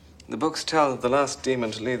The books tell that the last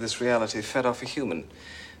demon to leave this reality fed off a human,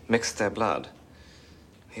 mixed their blood.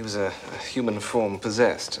 He was a human form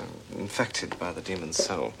possessed, infected by the demon's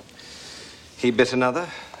soul. He bit another,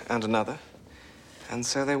 and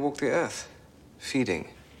so they walked the earth, feeding,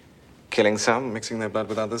 killing some, mixing their blood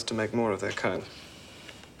with others to make more of their kind.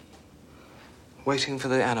 Waiting for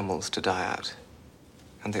the animals to die out,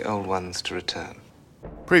 and the old ones to return.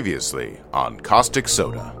 Previously on Caustic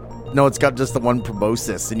Soda. No, it's got just the one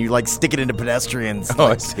proboscis, and you, stick it into pedestrians. Oh,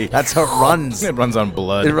 I see. That's how it runs. It runs on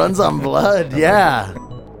blood. It runs on blood, yeah.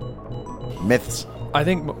 Myths. I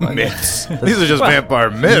think Myths. These are just vampire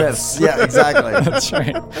myths. Yeah, exactly. that's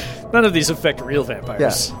right. None of these affect real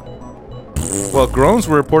vampires. Yeah. Well, groans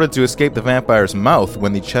were reported to escape the vampire's mouth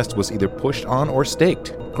when the chest was either pushed on or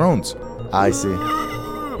staked. Groans. I see.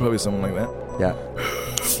 Probably something like that. Yeah.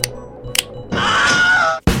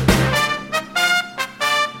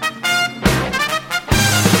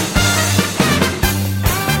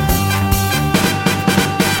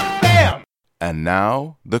 And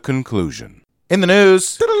now, the conclusion. In the news.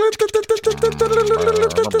 So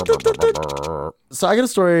I got a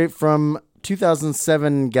story from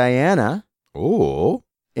 2007 Guyana. Oh.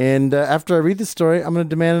 And after I read the story, I'm going to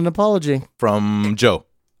demand an apology. From Joe.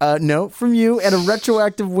 No, from you, and a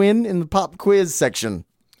retroactive win in the pop quiz section.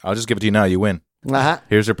 I'll just give it to you now. You win. Uh-huh.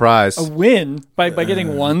 Here's your prize. A win by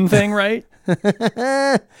getting one thing right?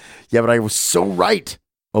 Yeah, but I was so right.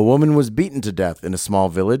 A woman was beaten to death in a small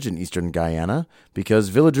village in eastern Guyana because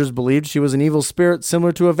villagers believed she was an evil spirit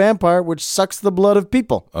similar to a vampire which sucks the blood of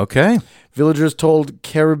people. Okay. Villagers told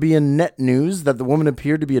Caribbean Net News that the woman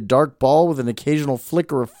appeared to be a dark ball with an occasional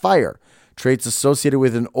flicker of fire, traits associated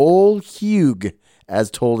with an old Hugh, as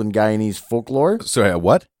told in Guyanese folklore. Sorry,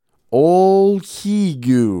 what? Old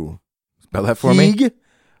Hugh. Spell that for me.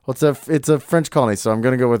 Well, it's a French colony, so I'm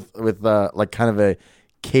going to go with kind of a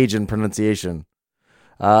Cajun pronunciation.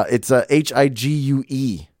 It's a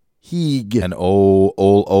HiguE. Hig. And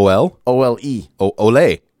O-L? O-L-E.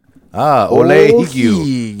 Ole. Ah, Ole Hig.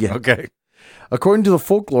 Hig. Okay. According to the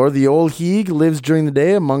folklore, the old Hig lives during the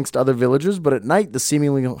day amongst other villagers, but at night the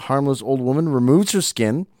seemingly harmless old woman removes her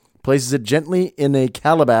skin, places it gently in a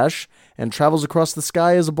calabash, and travels across the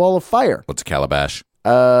sky as a ball of fire. What's a calabash?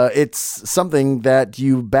 It's something that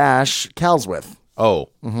you bash cows with. Oh.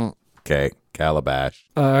 Mm-hmm. Okay. Calabash.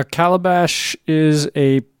 Calabash is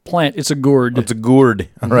a plant. It's a gourd. It's a gourd.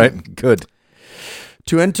 All right. Good.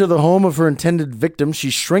 To enter the home of her intended victim,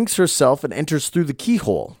 she shrinks herself and enters through the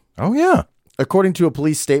keyhole. Oh, yeah. According to a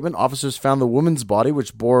police statement, officers found the woman's body,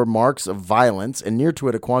 which bore marks of violence, and near to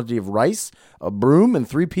it a quantity of rice, a broom, and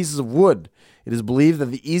 3 pieces of wood. It is believed that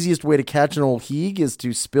the easiest way to catch an old Hig is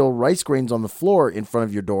to spill rice grains on the floor in front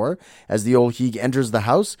of your door. As the old Hig enters the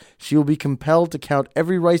house, she will be compelled to count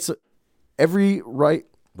every rice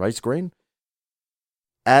grain?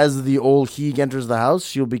 As the old Hig enters the house,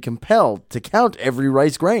 she'll be compelled to count every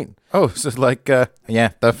rice grain. Oh, so it's like, yeah,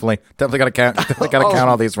 definitely got to count. Definitely got to count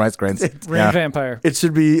all these rice grains. Rain vampire. It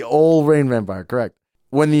should be old rain vampire, correct.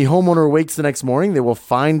 When the homeowner wakes the next morning, they will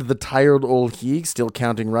find the tired old Hig still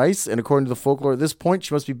counting rice, and according to the folklore at this point,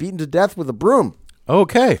 she must be beaten to death with a broom.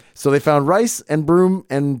 Okay. So they found rice and broom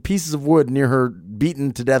and pieces of wood near her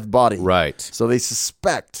beaten to death body. Right. So they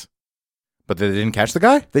suspect. But they didn't catch the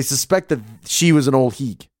guy? They suspect that she was an old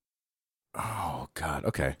Hig. Oh, God.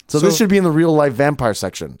 Okay. So this should be in the real life vampire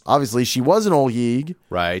section. Obviously, she was an old Hig.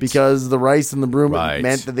 Right. Because the rice and the broom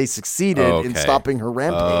meant that they succeeded in stopping her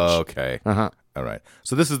rampage. Okay. Uh-huh. All right.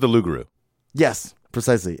 So this is the Lugaru. Yes,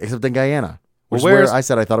 precisely. Except in Guyana. Which Well, is where I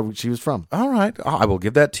said I thought she was from. All right. I will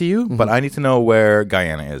give that to you, but I need to know where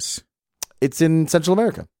Guyana is. It's in Central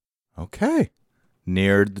America. Okay.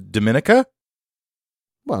 Near Dominica?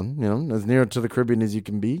 Well, as near to the Caribbean as you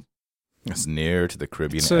can be. As near to the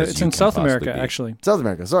Caribbean So as it's you in can South possibly America, be. actually. South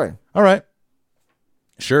America, sorry. All right.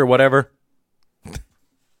 Sure, whatever.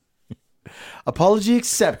 Apology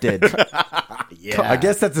accepted. Yeah. I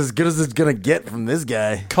guess that's as good as it's going to get from this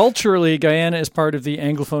guy. Culturally, Guyana is part of the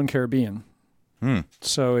Anglophone Caribbean. Hmm.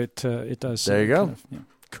 So it does. There you go. kind of, yeah.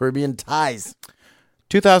 Caribbean ties.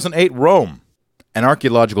 2008 Rome. An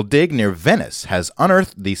archaeological dig near Venice has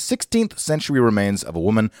unearthed the 16th century remains of a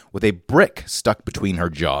woman with a brick stuck between her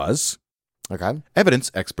jaws. Okay.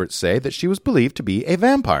 Evidence experts say that she was believed to be a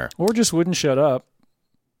vampire. Or just wouldn't shut up.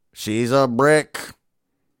 She's a brick.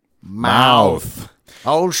 Mouth.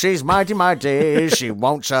 Oh, she's mighty, mighty. She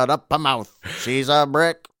won't shut up her mouth. She's a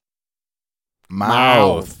brick.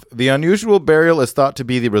 Mouth. The unusual burial is thought to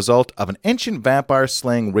be the result of an ancient vampire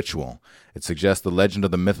slaying ritual. It suggests the legend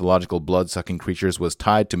of the mythological blood-sucking creatures was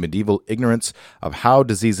tied to medieval ignorance of how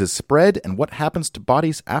diseases spread and what happens to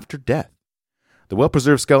bodies after death. The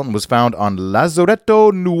well-preserved skeleton was found on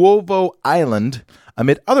Lazaretto Nuovo Island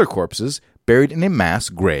amid other corpses buried in a mass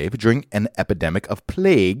grave during an epidemic of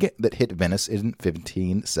plague that hit Venice in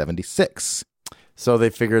 1576. So they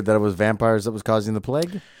figured that it was vampires that was causing the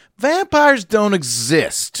plague? Vampires don't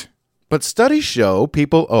exist, but studies show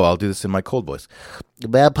people... Oh, I'll do this in my cold voice.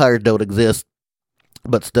 Vampires don't exist,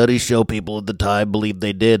 but studies show people at the time believed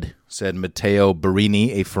they did, said Matteo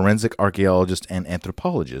Barini, a forensic archaeologist and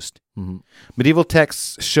anthropologist. Medieval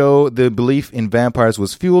texts show the belief in vampires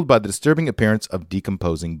was fueled by the disturbing appearance of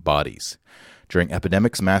decomposing bodies. During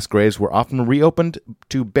epidemics, mass graves were often reopened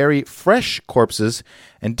to bury fresh corpses,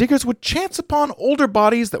 and diggers would chance upon older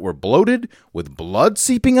bodies that were bloated, with blood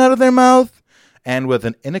seeping out of their mouth, and with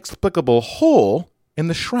an inexplicable hole in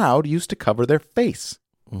the shroud used to cover their face.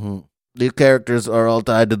 These characters are all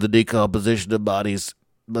tied to the decomposition of bodies,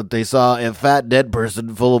 but they saw a fat dead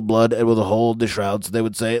person full of blood and with a hole in the shroud, so they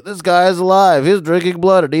would say, "This guy is alive. He's drinking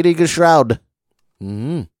blood and eating a shroud."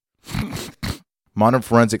 Modern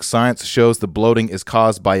forensic science shows the bloating is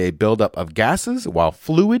caused by a buildup of gases, while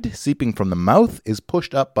fluid seeping from the mouth is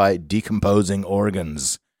pushed up by decomposing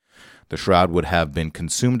organs. The shroud would have been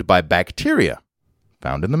consumed by bacteria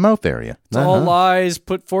found in the mouth area. It's all lies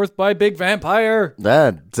put forth by Big Vampire.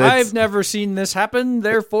 I've never seen this happen,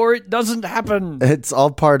 therefore it doesn't happen. It's all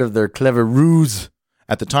part of their clever ruse.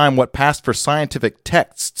 At the time, what passed for scientific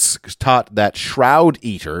texts taught that shroud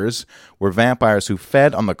eaters were vampires who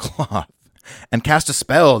fed on the cloth and cast a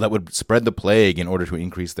spell that would spread the plague in order to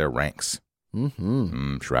increase their ranks.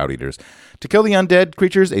 Shroud eaters. To kill the undead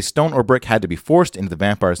creatures, a stone or brick had to be forced into the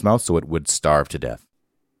vampire's mouth so it would starve to death.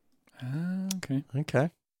 Okay.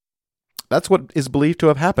 That's what is believed to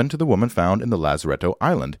have happened to the woman found in the Lazaretto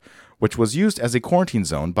Island, which was used as a quarantine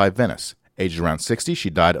zone by Venice. Aged around 60, she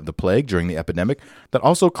died of the plague during the epidemic that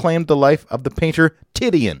also claimed the life of the painter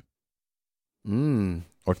Titian.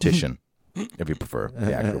 Or Titian, if you prefer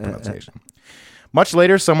the actual pronunciation. Much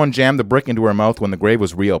later, someone jammed the brick into her mouth when the grave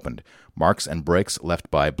was reopened. Marks and breaks left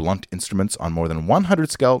by blunt instruments on more than 100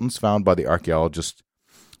 skeletons found by the archaeologists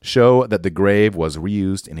show that the grave was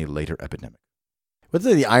reused in a later epidemic. What's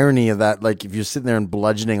the irony of that? Like, if you're sitting there and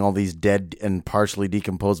bludgeoning all these dead and partially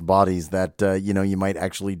decomposed bodies, that, you might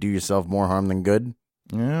actually do yourself more harm than good.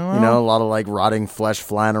 Yeah, A lot of, like, rotting flesh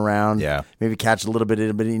flying around. Yeah. Maybe catch a little bit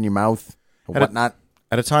in your mouth or whatnot.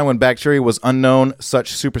 At a time when bacteria was unknown,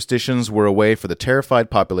 such superstitions were a way for the terrified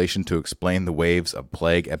population to explain the waves of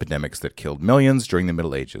plague epidemics that killed millions during the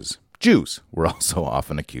Middle Ages. Jews were also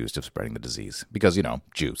often accused of spreading the disease because,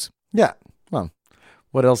 Jews. Yeah. Well,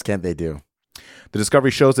 what else can't they do? The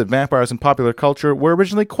discovery shows that vampires in popular culture were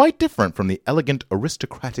originally quite different from the elegant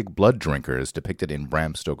aristocratic blood drinkers depicted in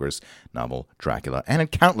Bram Stoker's novel Dracula and in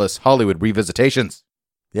countless Hollywood revisitations.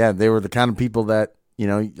 Yeah, they were the kind of people that,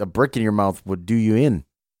 a brick in your mouth would do you in.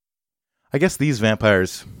 I guess these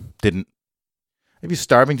vampires didn't. If you're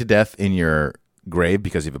starving to death in your grave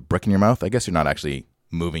because you have a brick in your mouth, I guess you're not actually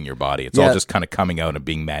moving your body. It's all just kind of coming out and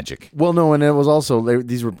being magic. Well, no, and it was also,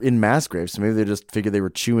 these were in mass graves, so maybe they just figured they were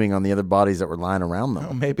chewing on the other bodies that were lying around them.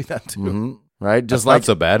 Oh, maybe that too. Right? That's not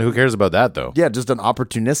so bad. Who cares about that, though? Yeah, just an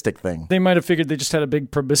opportunistic thing. They might have figured they just had a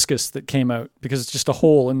big proboscis that came out because it's just a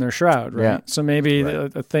hole in their shroud, right? Yeah. So maybe a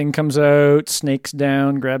thing comes out, snakes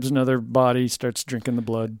down, grabs another body, starts drinking the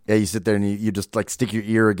blood. Yeah, you sit there and you just like stick your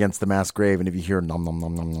ear against the mass grave, and if you hear nom nom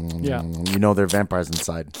nom nom nom nom, Yeah. nom, they're vampires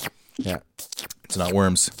inside. Yeah. It's not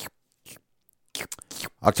worms.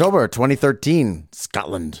 October 2013,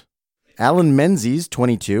 Scotland. Alan Menzies,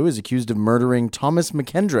 22, is accused of murdering Thomas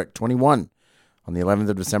McKendrick, 21, on the 11th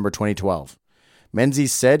of December 2012.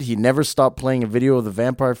 Menzies said he never stopped playing a video of the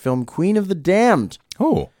vampire film Queen of the Damned.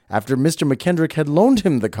 Oh. After Mr. McKendrick had loaned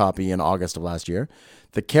him the copy in August of last year,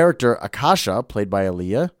 the character Akasha, played by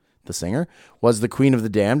Aaliyah, the singer, was the Queen of the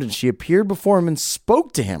Damned, and she appeared before him and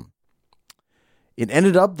spoke to him. It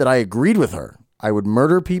ended up that I agreed with her. I would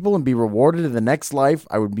murder people and be rewarded in the next life.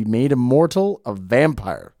 I would be made immortal, a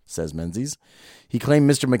vampire, says Menzies. He claimed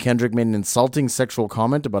Mr. McKendrick made an insulting sexual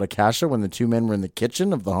comment about Akasha when the two men were in the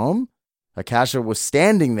kitchen of the home. Akasha was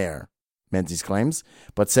standing there, Menzies claims,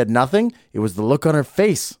 but said nothing. It was the look on her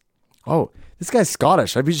face. Oh, this guy's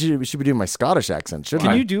Scottish. We should be doing my Scottish accent, shouldn't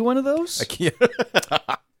I? Can you do one of those? I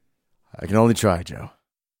can only try, Joe.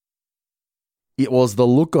 It was the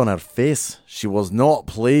look on her face. She was not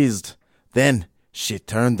pleased. Then she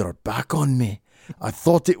turned her back on me. I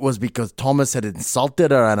thought it was because Thomas had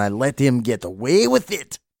insulted her and I let him get away with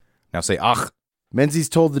it. Now say, ach. Menzies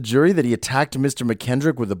told the jury that he attacked Mr.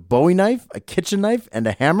 McKendrick with a Bowie knife, a kitchen knife, and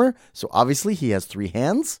a hammer. So obviously he has 3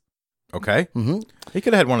 hands. Okay. He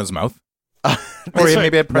could have had one in his mouth. Or he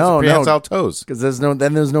maybe had prehensile toes. Because there's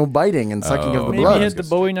no biting and sucking of the maybe blood. he had the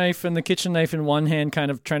Bowie knife and the kitchen knife in one hand, kind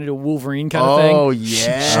of trying to do a Wolverine kind of thing. Oh,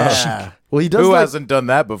 yeah. Well, he does. Who hasn't done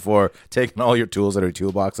that before? Taking all your tools out of your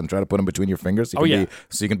toolbox and trying to put them between your fingers. So you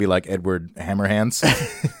can be like Edward Hammerhands.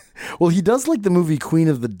 Well, he does like the movie Queen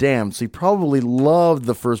of the Damned, so he probably loved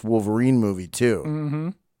the first Wolverine movie too. Mm-hmm.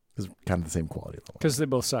 It's kind of the same quality. Because they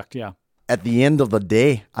both sucked, yeah. At the end of the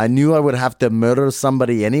day, I knew I would have to murder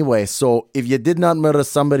somebody anyway, so if you did not murder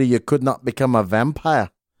somebody, you could not become a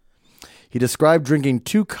vampire. He described drinking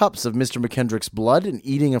 2 cups of Mr. McKendrick's blood and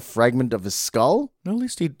eating a fragment of his skull. At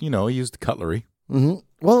least he used cutlery. Mm-hmm.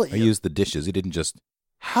 Well, he used the dishes. He didn't just...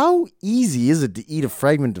 How easy is it to eat a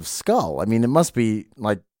fragment of skull? I mean, it must be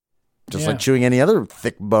like chewing any other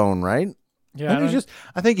thick bone, right? Yeah.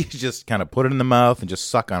 I think you just kind of put it in the mouth and just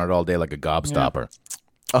suck on it all day like a gobstopper. Yeah.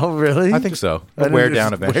 Oh, really? I think so. It'll wear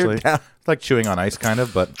down eventually. It's like chewing on ice, kind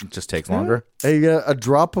of, but it just takes longer. A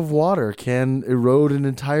drop of water can erode an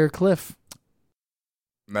entire cliff.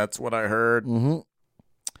 That's what I heard. Mm-hmm.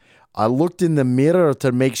 I looked in the mirror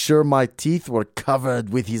to make sure my teeth were covered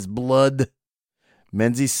with his blood.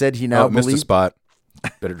 Menzies said he now believed... missed a spot.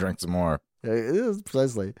 Better drink some more.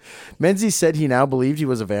 Precisely. Menzies said he now believed he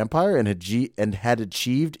was a vampire and had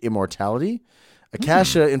achieved immortality.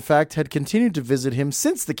 Akasha, in fact, had continued to visit him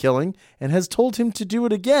since the killing and has told him to do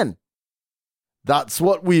it again. That's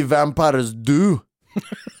what we vampires do.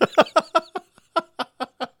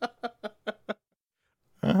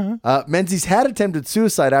 Menzies had attempted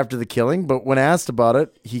suicide after the killing, but when asked about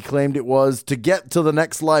it, he claimed it was to get to the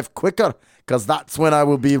next life quicker, because that's when I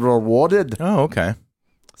will be rewarded. Oh, okay.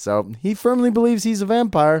 So he firmly believes he's a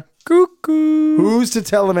vampire. Cuckoo. Who's to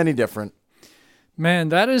tell him any different? Man,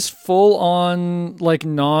 that is full on like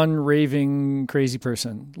non-raving crazy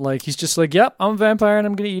person. Like he's just like, yep, I'm a vampire and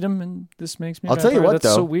I'm going to eat him and this makes me a vampire. I'll tell you what, That's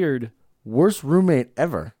though. So weird. Worst roommate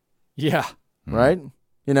ever. Yeah. Right?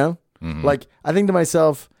 You know? Mm-hmm. Like, I think to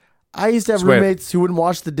myself, I used to have roommates who wouldn't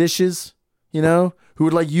wash the dishes, you know? Who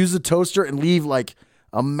would like use the toaster and leave like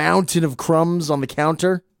a mountain of crumbs on the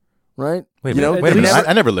counter, right? Wait a minute.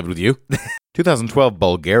 I never lived with you. 2012,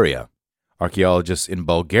 Bulgaria. Archaeologists in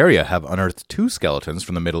Bulgaria have unearthed 2 skeletons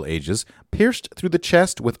from the Middle Ages pierced through the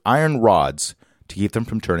chest with iron rods to keep them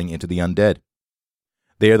from turning into the undead.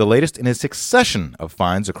 They are the latest in a succession of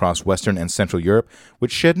finds across Western and Central Europe,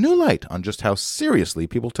 which shed new light on just how seriously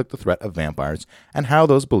people took the threat of vampires and how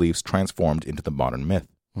those beliefs transformed into the modern myth.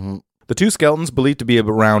 Mm-hmm. The 2 skeletons, believed to be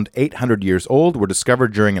around 800 years old, were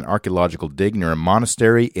discovered during an archaeological dig near a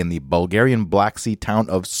monastery in the Bulgarian Black Sea town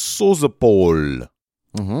of Sozopol.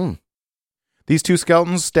 Mm-hmm. These 2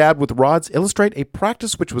 skeletons stabbed with rods illustrate a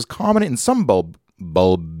practice which was common in some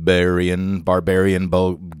barbarian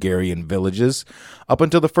Bulgarian villages up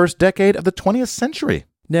until the first decade of the 20th century.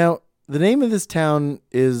 Now, the name of this town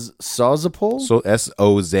is Sozopol? So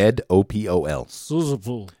Sozopol.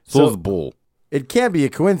 Sozopol. Sozopol. It can't be a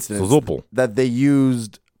coincidence that they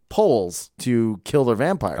used poles to kill their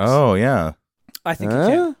vampires. Oh, yeah. I think it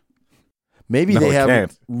can. Maybe they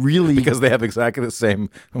have really... Because they have exactly the same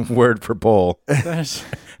word for pole as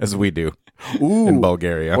we do in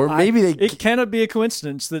Bulgaria. Or maybe It cannot be a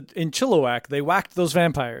coincidence that in Chilliwack they whacked those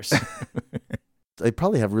vampires. They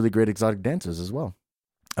probably have really great exotic dancers as well.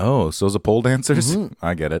 Oh, so the pole dancers? Mm-hmm.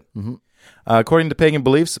 I get it. Mm-hmm. According to pagan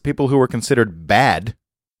beliefs, people who were considered bad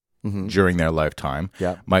during their lifetime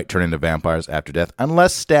might turn into vampires after death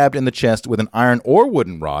unless stabbed in the chest with an iron or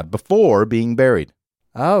wooden rod before being buried.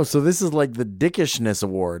 Oh, so this is like the Dickishness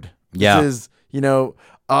Award. Yeah. This is,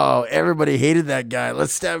 everybody hated that guy.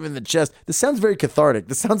 Let's stab him in the chest. This sounds very cathartic.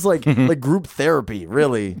 This sounds like like group therapy,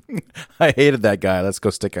 really. I hated that guy. Let's go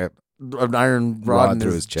stick an iron rod in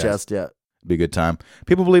his chest. Yeah. Be a good time.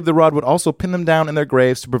 People believe the rod would also pin them down in their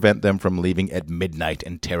graves to prevent them from leaving at midnight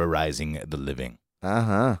and terrorizing the living.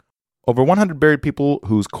 Uh-huh. Over 100 buried people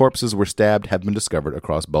whose corpses were stabbed have been discovered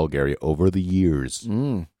across Bulgaria over the years.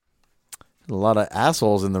 Mm. A lot of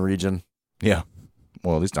assholes in the region. Yeah.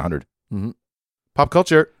 Well, at least 100. Mm-hmm. Pop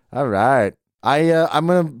culture. All right. I'm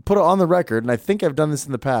going to put it on the record, and I think I've done this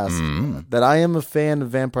in the past, that I am a fan of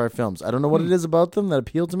vampire films. I don't know what it is about them that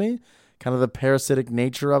appeal to me. Kind of the parasitic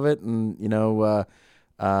nature of it and, a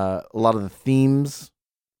lot of the themes.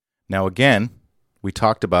 Now, again, we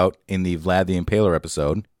talked about in the Vlad the Impaler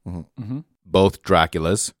episode, both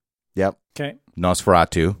Draculas. Yep. Okay.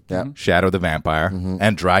 Nosferatu, yep. Shadow the Vampire,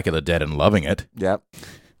 and Dracula Dead and Loving It. Yep.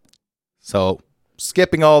 So,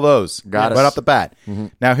 skipping all those. Got it. Right off the bat. Mm-hmm.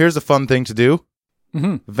 Now, here's a fun thing to do.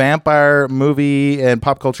 Vampire movie and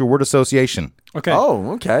pop culture word association. Okay.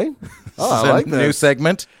 Oh, okay. Oh, I like this. New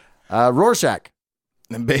segment. Rorschach.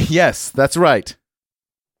 Yes, that's right.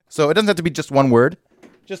 So it doesn't have to be just one word.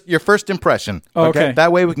 Just your first impression. Oh, okay.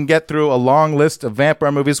 That way we can get through a long list of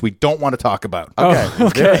vampire movies we don't want to talk about.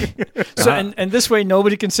 Okay. So and this way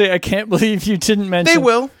nobody can say I can't believe you didn't mention. They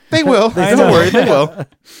will. They will. I know. Don't worry. They will.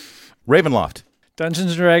 Ravenloft.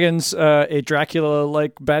 Dungeons and Dragons, a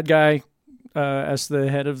Dracula-like bad guy as the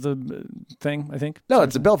head of the thing, I think. No,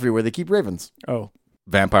 it's a belfry where they keep ravens. Oh.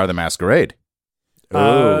 Vampire the Masquerade.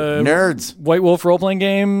 Nerds. White Wolf role-playing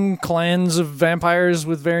game, clans of vampires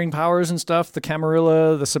with varying powers and stuff, the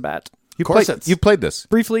Camarilla, the Sabbat. You played this.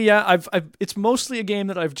 Briefly, yeah. I've it's mostly a game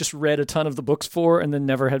that I've just read a ton of the books for and then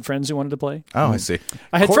never had friends who wanted to play. Oh, I see.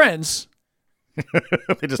 I had friends, They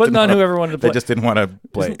just but didn't none wanna- who ever wanted to play. They just didn't want to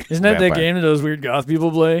play. Isn't that vampire. game that those weird goth people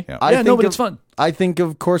play? Yeah. I Yeah, think no, but of- it's fun. I think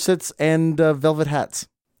of corsets and velvet hats.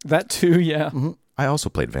 That too, yeah. I also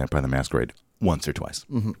played Vampire the Masquerade once or twice.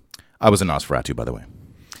 I was a Nosferatu, by the way,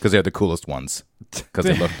 because they're the coolest ones because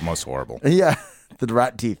they look most horrible. Yeah, the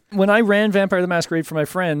rat teeth. When I ran Vampire the Masquerade for my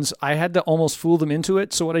friends, I had to almost fool them into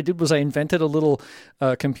it. So what I did was I invented a little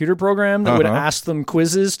computer program that would ask them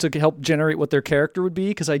quizzes to help generate what their character would be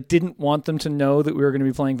because I didn't want them to know that we were going to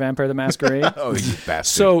be playing Vampire the Masquerade. Oh, you bastard.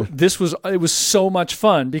 So it was so much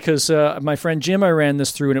fun because my friend Jim, I ran this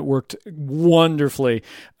through and it worked wonderfully.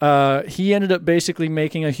 He ended up basically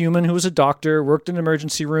making a human who was a doctor, worked in an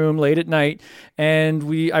emergency room late at night, and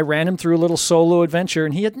I ran him through a little solo adventure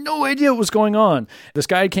and he had no idea what was going on. This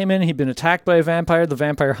guy came in, he'd been attacked by a vampire, the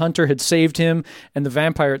vampire hunter had saved him, and the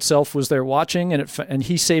vampire itself was there watching, and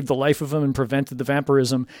he saved the life of him and prevented the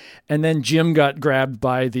vampirism. And then Jim got grabbed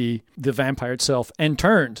by the vampire itself and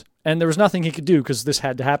turned. And there was nothing he could do because this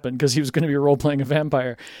had to happen because he was going to be role-playing a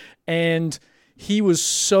vampire. And he was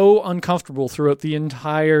so uncomfortable throughout the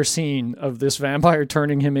entire scene of this vampire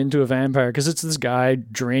turning him into a vampire because it's this guy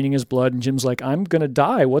draining his blood and Jim's like, I'm going to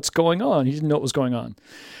die. What's going on? He didn't know what was going on.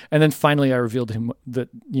 And then finally I revealed to him that,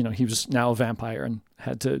 he was now a vampire and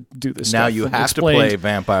had to do this now stuff. you And have to play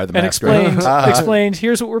Vampire the and Masquerade. explained,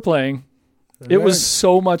 here's what we're playing. It was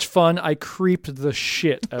so much fun. I creeped the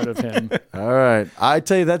shit out of him. All right. I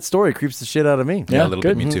tell you, that story creeps the shit out of me. Yeah, a little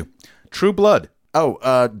good. bit. Me too. True Blood.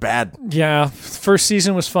 Oh, bad. Yeah, first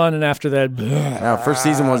season was fun, and after that, No, first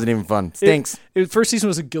season wasn't even fun. Stinks. First season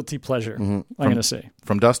was a guilty pleasure, I'm going to say.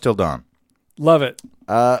 From Dusk Till Dawn. Love it.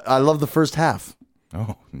 I love the first half.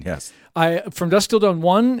 Oh, yes. From Dusk Till Dawn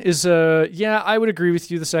 1 is, I would agree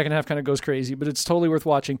with you. The second half kind of goes crazy, but it's totally worth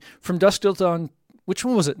watching. From Dusk Till Dawn, which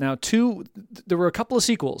one was it now? 2, there were a couple of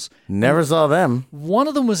sequels. Never saw them. One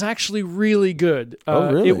of them was actually really good.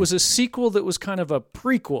 Oh, really? It was a sequel that was kind of a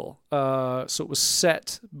prequel. So it was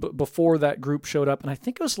set before that group showed up. And I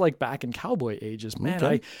think it was like back in cowboy ages. Man,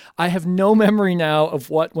 Okay. I have no memory now of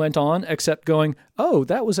what went on except going, oh,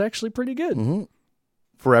 that was actually pretty good.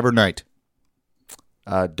 Forever Night.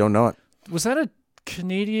 Don't know it. Was that a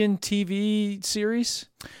Canadian TV series?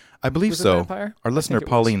 I believe Was it so. Vampire? Our I listener think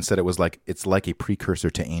it was. Pauline said it's like a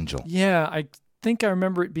precursor to Angel. Yeah, I think I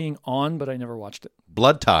remember it being on, but I never watched it.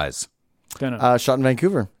 Blood Ties. Don't know. Shot in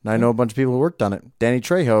Vancouver. I know a bunch of people who worked on it. Danny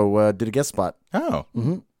Trejo did a guest spot. Oh.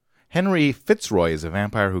 Henry Fitzroy is a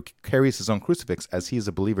vampire who carries his own crucifix as he is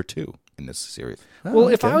a believer too in this series. Well,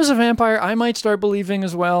 if I was a vampire, I might start believing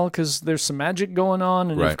as well because there's some magic going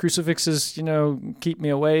on, and Right. if crucifixes, keep me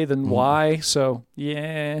away, then why? So,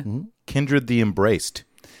 yeah. Kindred the Embraced.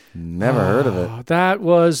 Never heard of it. That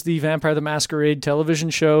was the Vampire the Masquerade television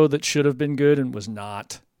show that should have been good and was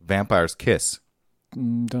not. Vampire's Kiss.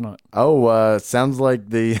 Don't know. Oh, sounds like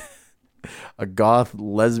a goth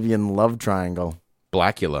lesbian love triangle.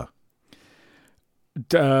 Blackula.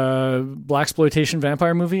 Blaxploitation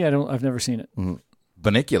vampire movie? I've never seen it.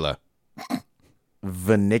 Bunnicula.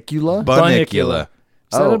 Vanicula? Bunnicula.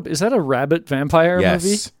 Is that a rabbit vampire movie?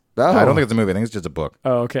 Yes. Oh. I don't think it's a movie. I think it's just a book.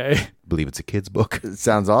 Oh, okay. I believe it's a kid's book. It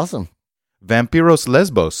sounds awesome. Vampiros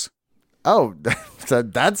Lesbos. Oh,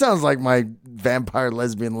 that sounds like my vampire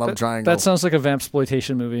lesbian love triangle. That sounds like a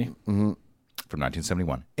vampsploitation movie. From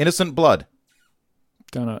 1971. Innocent Blood.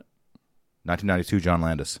 Don't know it. 1992. John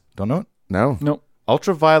Landis. Don't know it? No. Nope.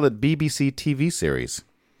 Ultraviolet BBC TV series.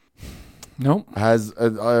 Nope. Has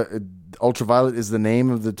Ultraviolet is the name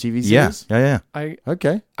of the TV series? Yeah.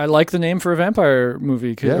 Okay. I like the name for a vampire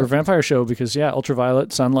movie Yeah. or vampire show because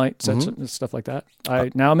ultraviolet, sunlight, stuff like that.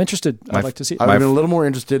 Now I'm interested. I'd like to see it. I would have been a little more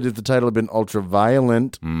interested if the title had been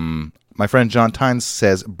Ultraviolent. My friend John Tynes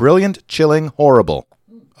says brilliant, chilling, horrible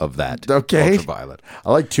of that. Okay. Ultraviolet.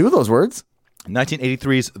 I like 2 of those words.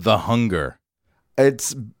 1983's The Hunger.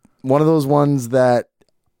 It's one of those ones that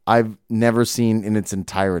I've never seen in its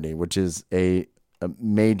entirety, which is a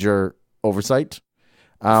major oversight.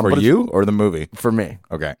 For but you or the movie? For me.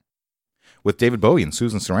 Okay. With David Bowie and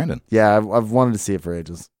Susan Sarandon. Yeah, I've wanted to see it for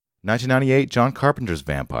ages. 1998, John Carpenter's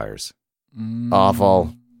Vampires.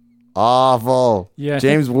 Awful. Awful. Yeah, I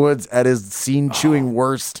James Woods at his scene-chewing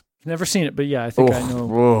worst. Never seen it, but yeah, I think I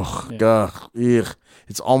know. Ugh, Yeah. ugh.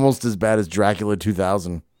 It's almost as bad as Dracula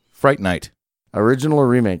 2000. Fright Night. Original or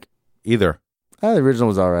remake? Either. The original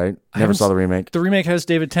was all right. Never haven't saw the remake. The remake has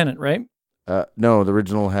David Tennant, right? No, the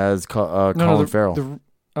original has Colin Farrell.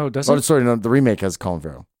 Does Oh, it? sorry, no, the remake has Colin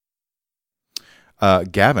Farrell.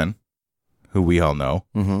 Gavin, who we all know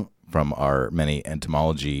Mm-hmm. from our many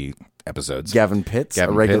entomology episodes. Gavin Pitts,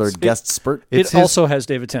 Gavin a regular Pitts. guest spurt. It's It his- also has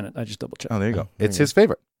David Tennant. I just double checked. Oh, there you go. there It's you his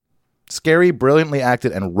favorite. Scary, brilliantly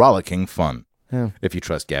acted, and rollicking fun. Yeah. If you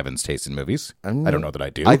trust Gavin's taste in movies. I'm- I don't know that I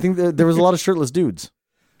do. I think there was a lot of shirtless dudes.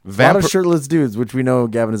 A lot of shirtless dudes, which we know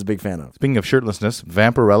Gavin is a big fan of. Speaking of shirtlessness,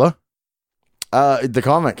 Vampirella. The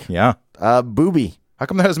comic. Yeah. Booby. How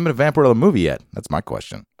come there hasn't been a Vampirella movie yet? That's my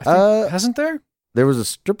question. I think, hasn't there? There was a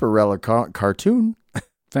Stripperella cartoon.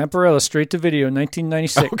 Vampirella, straight to video,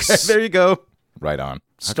 1996. Okay, there you go. Right on.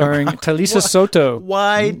 Starring Talisa Soto.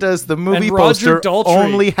 Why does the movie And Roger poster Daltrey.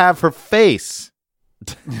 only have her face?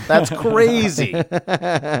 That's crazy.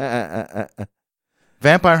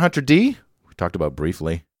 Vampire Hunter D, we talked about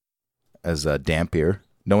briefly as Dampier.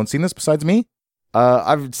 No one's seen this besides me?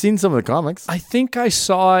 I've seen some of the comics. I think I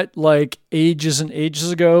saw it like ages and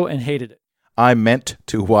ages ago and hated it. I meant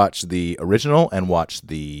to watch the original and watch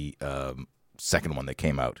the second one that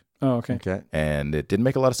came out. Oh, okay. Okay. And it didn't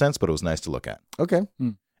make a lot of sense, but it was nice to look at. Okay.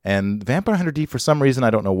 And Vampire Hunter D, for some reason, I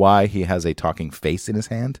don't know why, he has a talking face in his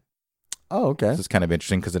hand. Oh, okay. This is kind of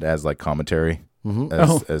interesting because it adds like commentary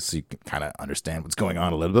Mm-hmm. as you can kind of understand what's going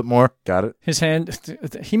on a little bit more. Got it. His hand,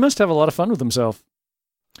 he must have a lot of fun with himself.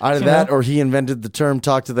 Either You that know? or he invented the term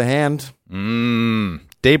talk to the hand.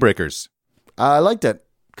 Daybreakers. I liked it.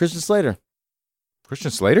 Christian Slater. Christian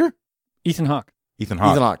Slater? Ethan Hawke. Ethan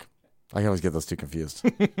Hawke. Ethan Hawke. I always get those two confused.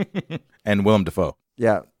 And Willem Dafoe.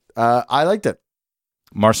 Yeah. I liked it.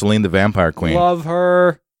 Marceline the Vampire Queen. Love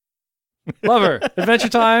her. Love her. Adventure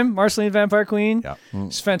Time, Marceline Vampire Queen. Yeah.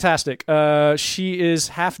 It's fantastic. She is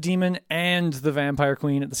half demon and the Vampire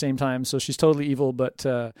Queen at the same time. So she's totally evil, but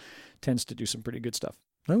tends to do some pretty good stuff.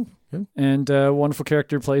 Oh, good. And wonderful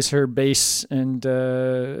character, plays her bass, and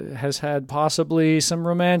has had possibly some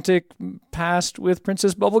romantic past with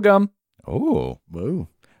Princess Bubblegum. Oh. Whoa.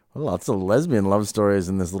 Well, lots of lesbian love stories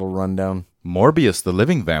in this little rundown. Morbius the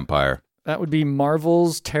Living Vampire. That would be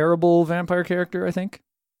Marvel's terrible vampire character, I think.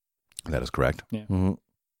 That is correct. Yeah. Mm-hmm.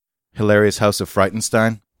 Hilarious House of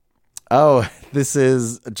Frightenstein. Oh, this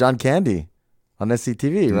is John Candy on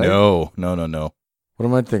SCTV, right? No. What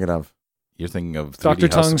am I thinking of? You're thinking of 3D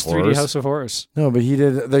Dr. House Tongue's of 3D Horrors? House of Horrors. No, but he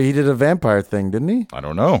did a vampire thing, didn't he? I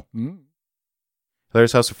don't know.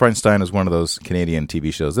 Hilarious House of Frightenstein is one of those Canadian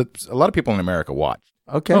TV shows that a lot of people in America watch.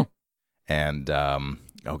 Okay. Oh. And,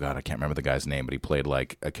 oh God, I can't remember the guy's name, but he played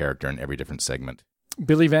like a character in every different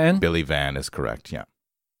Billy Van. Billy Van is correct, yeah.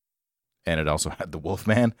 And it also had the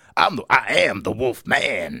Wolfman. I am the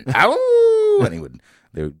Wolfman. Ow! And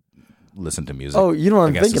they would listen to music. Oh, you know what I'm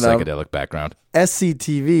against thinking a of? psychedelic background.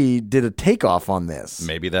 SCTV did a takeoff on this.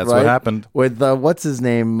 Maybe that's right? what happened. With what's his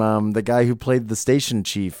name? The guy who played the station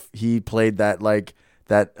chief. He played that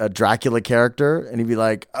Dracula character, and he'd be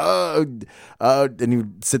like, and he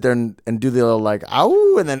would sit there and do the little like,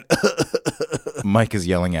 ow, and then Mike is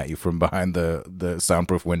yelling at you from behind the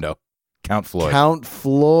soundproof window. Count Floyd. Count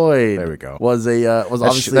Floyd. There we go. Was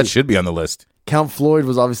obviously that should be on the list. Count Floyd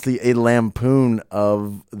was obviously a lampoon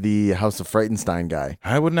of the House of Frightenstein guy.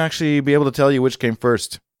 I wouldn't actually be able to tell you which came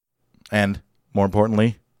first. And more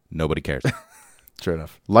importantly, nobody cares. Sure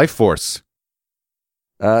enough. Life Force.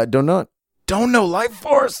 Don't know it. Don't know Life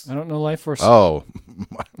Force. I don't know Life Force. Oh,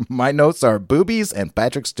 my notes are boobies and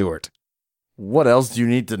Patrick Stewart. What else do you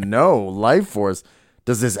need to know? Life Force.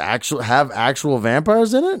 Does this have actual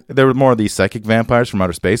vampires in it? There were more of these psychic vampires from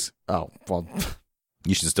outer space. Oh, well,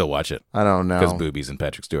 You should still watch it I don't know. because boobies and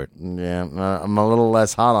Patrick Stewart. Yeah, I'm a little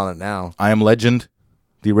less hot on it now. I Am Legend,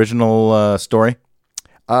 the original story.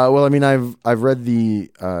 Well, I mean, I've read the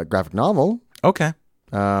graphic novel. Okay.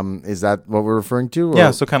 Is that what we're referring to? Or- Yeah,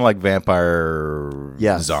 so kind of like vampire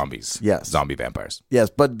Yes. zombies. Yes. Zombie vampires. Yes,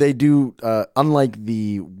 but they do, unlike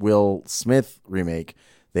the Will Smith remake,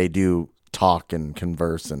 they do talk and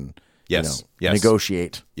converse and Yes. Yes.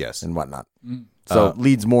 negotiate Yes. and whatnot. So it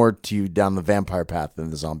leads more to you down the vampire path than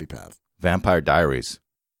the zombie path. Vampire Diaries.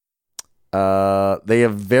 They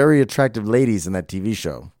have very attractive ladies in that TV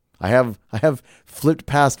show. I have flipped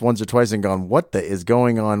past once or twice and gone, what the is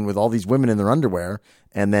going on with all these women in their underwear?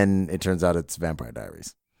 And then it turns out it's Vampire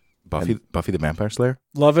Diaries. Buffy the Vampire Slayer.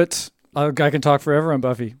 Love it. I can talk forever on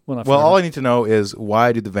Buffy. Well, not Well, forever. all I need to know is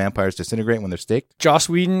why do the vampires disintegrate when they're staked? Joss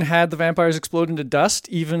Whedon had the vampires explode into dust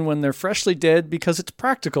even when they're freshly dead because it's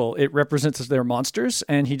practical. It represents their monsters,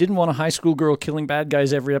 and he didn't want a high school girl killing bad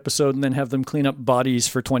guys every episode and then have them clean up bodies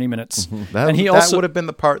for 20 minutes. That, and he that also, would have been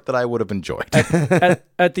the part that I would have enjoyed.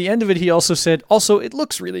 at the end of it, he also said, also, it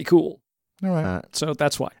looks really cool. All right. So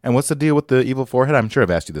that's why. And what's the deal with the evil forehead? I'm sure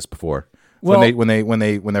I've asked you this before. Well- I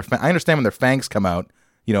understand when their fangs come out.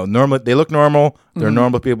 You know, normal. They look normal. They're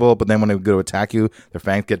normal people, but then when they go to attack you, their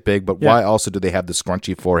fangs get big. But why also do they have the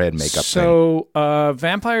scrunchy forehead makeup thing? So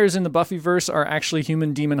vampires in the Buffyverse are actually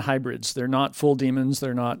human-demon hybrids. They're not full demons.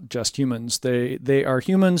 They're not just humans. They are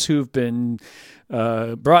humans who've been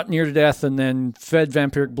brought near to death and then fed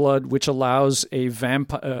vampiric blood, which allows a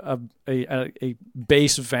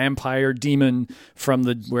base vampire demon from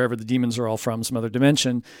wherever the demons are all from, some other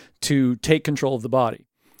dimension, to take control of the body.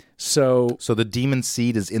 So the demon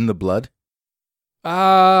seed is in the blood?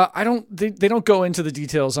 they don't go into the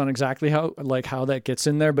details on exactly how that gets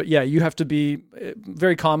in there, but yeah, you have to be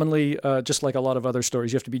very commonly, just like a lot of other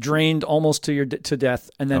stories, you have to be drained almost to death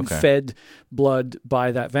and then fed blood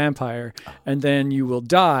by that vampire, and then you will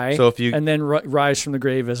die. So if you and then rise from the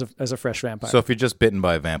grave as a fresh vampire. So if you're just bitten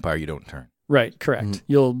by a vampire, you don't turn. Right, correct.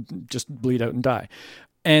 You'll just bleed out and die.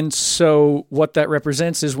 And so what that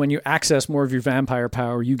represents is when you access more of your vampire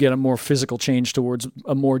power, you get a more physical change towards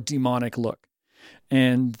a more demonic look.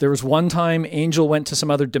 And there was one time Angel went to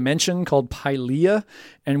some other dimension called Pylea,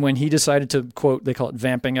 and when he decided to, quote, they call it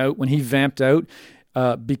vamping out, when he vamped out,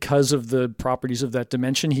 because of the properties of that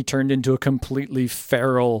dimension, he turned into a completely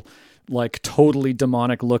feral, like totally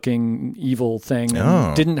demonic looking evil thing,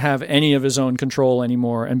 and didn't have any of his own control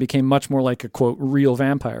anymore, and became much more like a, quote, real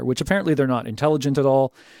vampire, which apparently they're not intelligent at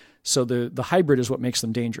all. So the hybrid is what makes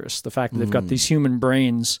them dangerous. The fact that they've got these human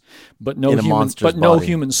brains, but no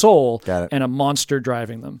human soul, and a monster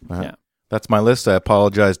driving them. Yeah. That's my list. I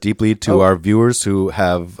apologize deeply to our viewers who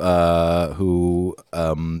have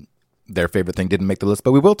their favorite thing didn't make the list,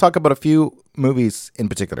 but we will talk about a few movies in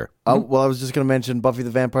particular. Well, I was just going to mention Buffy the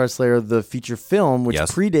Vampire Slayer, the feature film, which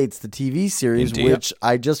predates the TV series, which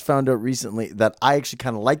I just found out recently that I actually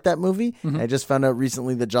kind of like that movie. I just found out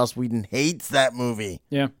recently that Joss Whedon hates that movie.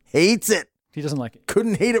 Yeah. Hates it. He doesn't like it.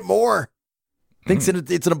 Couldn't hate it more. Thinks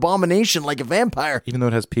it's an abomination like a vampire. Even though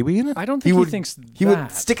it has Pee-wee in it? I don't think he thinks that. He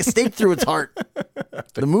would stick a stake through its heart.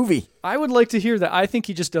 The movie. I would like to hear that. I think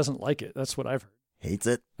he just doesn't like it. That's what I've heard. Hates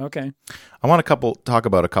it. Okay. I want to talk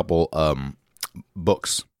about a couple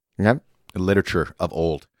books. Yep. Literature of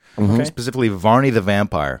old. Okay. Specifically Varney the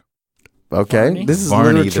Vampire. Okay. Varney? This is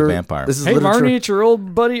Varney literature. the Vampire. This is Hey, literature. Varney, it's your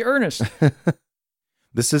old buddy Ernest.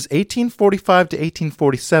 This is 1845 to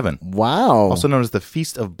 1847. Wow. Also known as The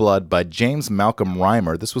Feast of Blood by James Malcolm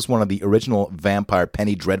Rymer. This was one of the original vampire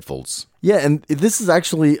penny dreadfuls. Yeah, and this is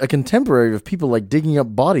actually a contemporary of people like digging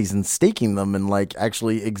up bodies and staking them and like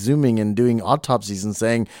actually exhuming and doing autopsies and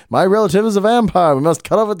saying, my relative is a vampire, we must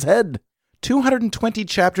cut off its head. 220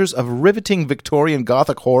 chapters of riveting Victorian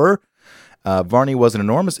Gothic horror. Varney was an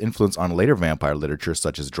enormous influence on later vampire literature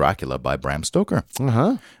such as Dracula by Bram Stoker.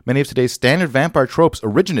 Many of today's standard vampire tropes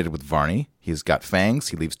originated with Varney. He's got fangs,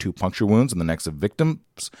 he leaves 2 puncture wounds in the necks of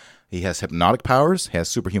victims, he has hypnotic powers, he has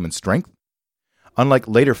superhuman strength. Unlike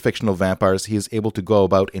later fictional vampires, he is able to go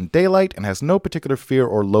about in daylight and has no particular fear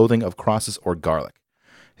or loathing of crosses or garlic.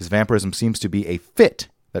 His vampirism seems to be a fit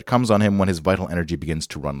that comes on him when his vital energy begins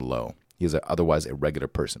to run low. He is otherwise a regular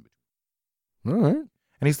person. All right.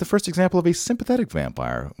 And he's the first example of a sympathetic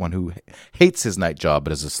vampire, one who hates his night job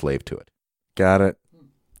but is a slave to it. Got it.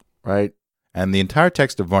 Right. And the entire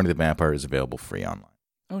text of Varney the Vampire is available free online.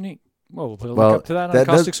 Oh, neat. Well, we'll put a link up to that on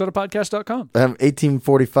causticsodapodcast.com.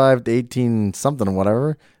 1845 to 18 something or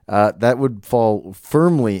whatever. That would fall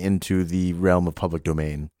firmly into the realm of public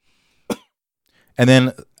domain. And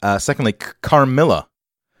then, secondly, Carmilla.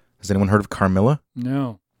 Has anyone heard of Carmilla?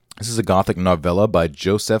 No. This is a Gothic novella by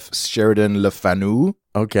Joseph Sheridan Le Fanu.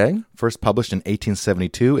 Okay. First published in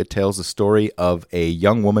 1872, it tells the story of a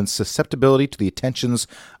young woman's susceptibility to the attentions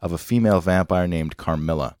of a female vampire named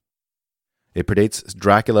Carmilla. It predates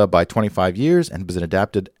Dracula by 25 years and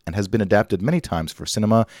has been adapted many times for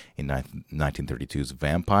cinema in 1932's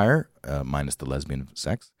Vampire, minus the lesbian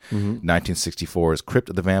sex, 1964's Crypt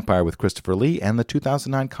of the Vampire with Christopher Lee, and the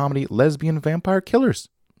 2009 comedy Lesbian Vampire Killers.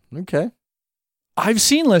 Okay. I've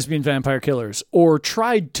seen Lesbian Vampire Killers, or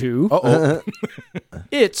tried to. Uh-oh.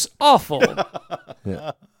 It's awful.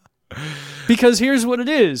 Because here's what it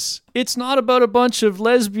is. It's not about a bunch of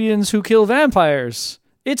lesbians who kill vampires.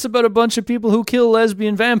 It's about a bunch of people who kill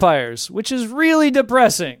lesbian vampires, which is really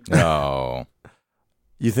depressing. Oh.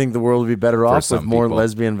 You think the world would be better off with some more people.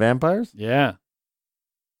 lesbian vampires? Yeah.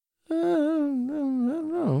 I don't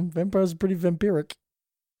know. Vampires are pretty vampiric.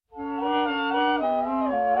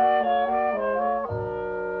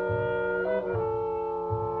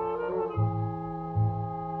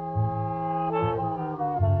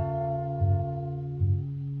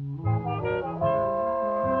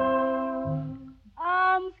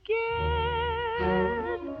 I'm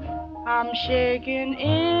scared. I'm shaking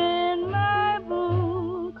in my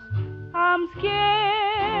boots. I'm scared.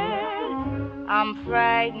 I'm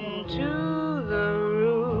frightened to the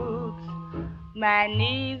roots. My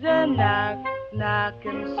knees are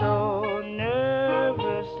knocking so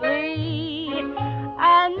nervously.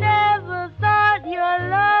 I never thought your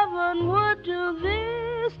lovin' would do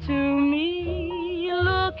this to me.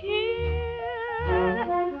 Look here,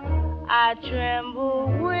 I tremble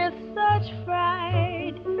with such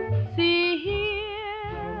fright. See here,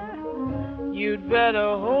 you'd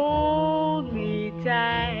better hold me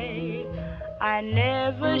tight. I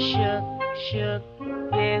never shook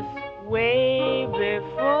this way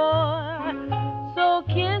before. So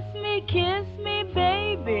kiss me,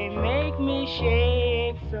 baby, make me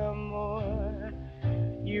shake some more.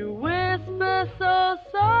 You whisper so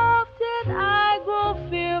soft and I grow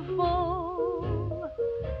fearful.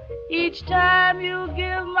 Each time you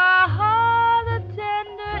give my heart a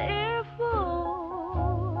tender earful,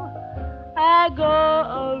 I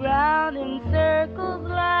go around in circles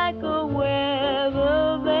like a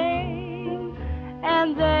weather vane,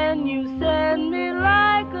 and then you send me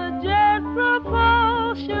like a jet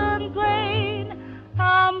propulsion plane.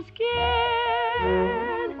 I'm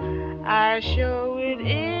scared, I show it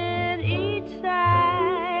in each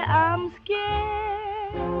sigh. I'm scared,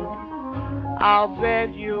 I'll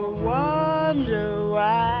bet you'll wonder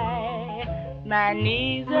why my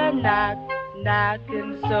knees are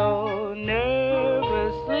knocking so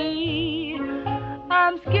nervously.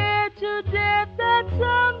 I'm scared to death that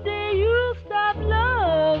someday you'll stop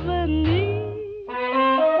loving me.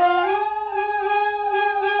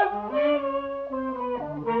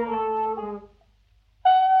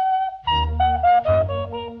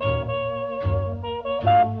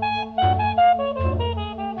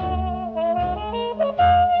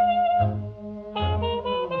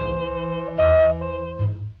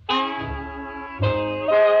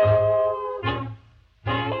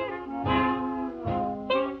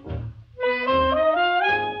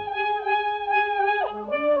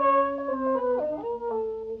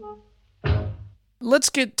 Let's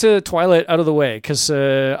get to Twilight out of the way, because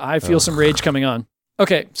I feel some rage coming on.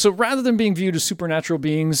 Okay, so rather than being viewed as supernatural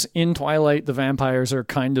beings, in Twilight, the vampires are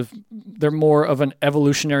they're more of an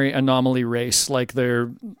evolutionary anomaly race. Like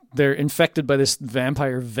they're infected by this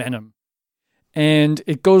vampire venom. And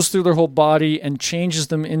it goes through their whole body and changes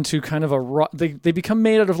them into kind of a rock. They become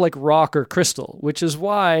made out of like rock or crystal, which is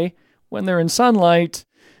why when they're in sunlight,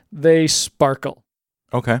 they sparkle.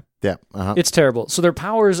 Okay. Yeah. Uh-huh. It's terrible. So their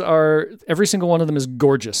powers are, every single one of them is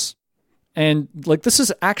gorgeous. And like this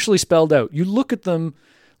is actually spelled out. You look at them,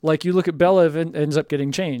 like you look at Bella, it ends up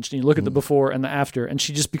getting changed. And you look at the before and the after, and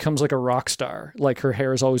she just becomes like a rock star. Like her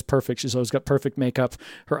hair is always perfect. She's always got perfect makeup.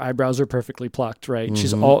 Her eyebrows are perfectly plucked, right?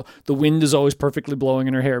 The wind is always perfectly blowing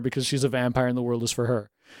in her hair because she's a vampire and the world is for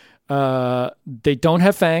her. They don't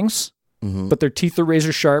have fangs, but their teeth are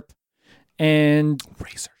razor sharp. And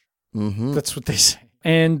that's what they say.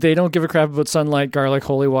 And they don't give a crap about sunlight, garlic,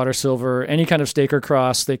 holy water, silver, any kind of stake or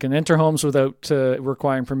cross. They can enter homes without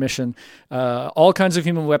requiring permission. All kinds of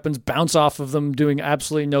human weapons bounce off of them, doing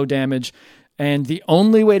absolutely no damage. And the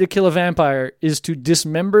only way to kill a vampire is to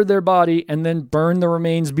dismember their body and then burn the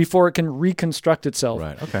remains before it can reconstruct itself.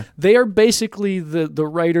 Right, okay. They are basically the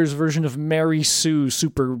writer's version of Mary Sue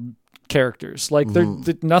super characters. Like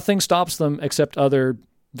nothing stops them except other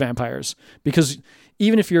vampires. Because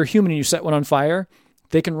even if you're a human and you set one on fire,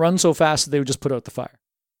 they can run so fast that they would just put out the fire.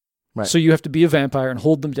 Right. So you have to be a vampire and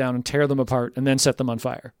hold them down and tear them apart and then set them on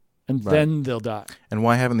fire. And then they'll die. And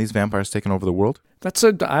why haven't these vampires taken over the world?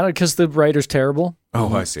 Because the writer's terrible.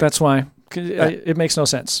 Oh, I see. That's why. It makes no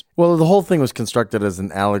sense. Well, the whole thing was constructed as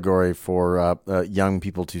an allegory for young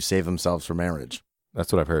people to save themselves from marriage.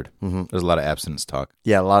 That's what I've heard. There's a lot of abstinence talk.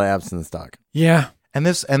 Yeah, a lot of abstinence talk. Yeah. And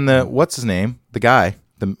the what's his name? The guy.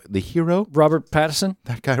 The hero? Robert Pattinson?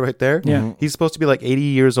 That guy right there? Yeah. He's supposed to be like 80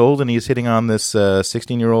 years old, and he's hitting on this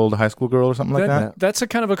 16-year-old high school girl or something like that? That's a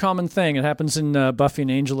kind of a common thing. It happens in Buffy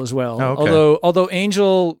and Angel as well. Oh, okay. Although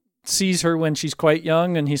Angel sees her when she's quite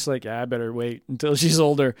young, and he's like, I better wait until she's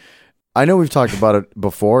older. I know we've talked about it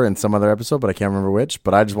before in some other episode, but I can't remember which.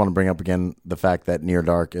 But I just want to bring up again the fact that Near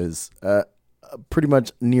Dark is pretty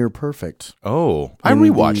much near perfect. Oh, I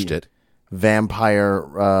rewatched it. vampire,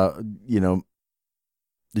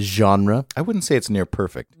 genre. I wouldn't say it's near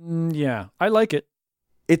perfect. Yeah, I like it.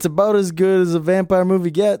 It's about as good as a vampire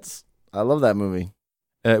movie gets. I love that movie.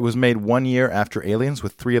 It was made 1 year after Aliens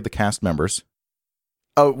with 3 of the cast members.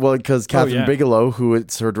 Oh, well, because Catherine yeah. Bigelow, who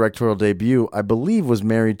it's her directorial debut, I believe was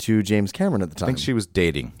married to James Cameron at the I time. think she was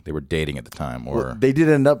dating. They were dating at the time. Or Well, they did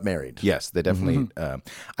end up married. yes, they definitely.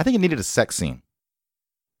 I think it needed a sex scene.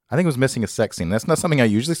 I think it was missing a sex scene. That's not something I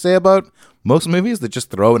usually say about most movies that just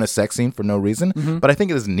throw in a sex scene for no reason. But I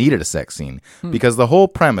think it has needed a sex scene because the whole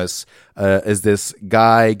premise is this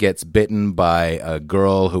guy gets bitten by a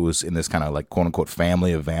girl who was in this kind of like quote unquote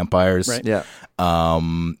family of vampires. Right. Yeah.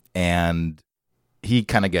 And he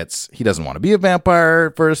kind of he doesn't want to be a vampire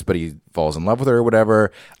at first, but he falls in love with her or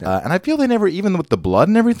whatever. And I feel they never, even with the blood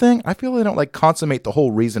and everything, I feel they don't like consummate the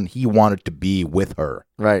whole reason he wanted to be with her.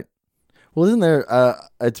 Right. Well, isn't there?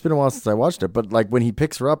 It's been a while since I watched it, but like when he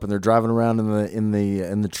picks her up and they're driving around in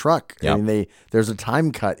the truck, Yeah. I mean, there's a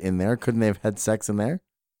time cut in there. Couldn't they have had sex in there?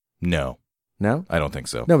 No, No. I don't think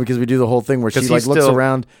so. No, because we do the whole thing where she 'Cause like he's looks still-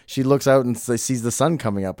 around, she looks out and sees the sun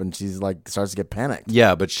coming up, and she's like starts to get panicked.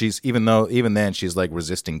 Yeah, but she's even then she's like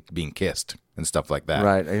resisting being kissed and stuff like that.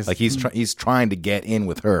 Right, I guess- Like he's trying to get in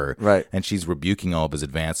with her. Right. And she's rebuking all of his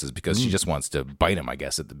advances because she just wants to bite him, I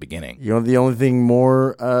guess, at the beginning. You know, the only thing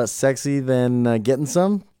more sexy than getting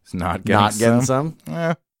some, It's not getting some.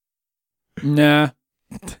 Eh. Nah.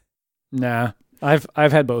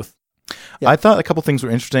 I've had both. Yeah. I thought a couple things were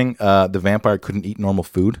interesting. The vampire couldn't eat normal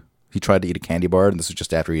food. He tried to eat a candy bar, and this was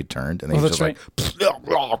just after he had turned. And then he was that's just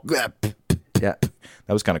like, Yeah.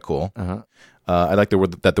 that was kind of cool. Uh-huh. I like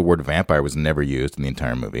the word vampire was never used in the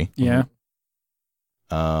entire movie. Yeah.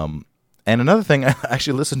 And another thing, I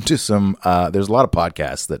actually listened to some. There's a lot of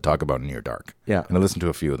podcasts that talk about Near Dark. Yeah. And I listened to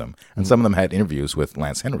a few of them, and some of them had interviews with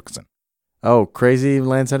Lance Henriksen. Oh, crazy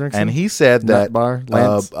Lance Henriksen. And he said that Nut bar,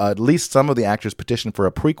 Lance? at least some of the actors petitioned for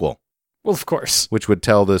a prequel, Well, of course. which would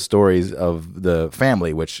tell the stories of the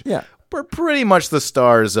family, which Yeah. were pretty much the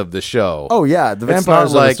stars of the show. Oh yeah, the It's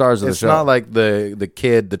vampires not are the like- stars of the show. It's not like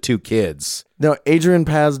the two kids. No, Adrian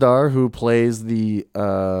Pazdar, who plays the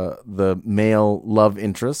male love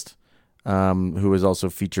interest, who is also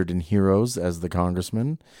featured in Heroes as the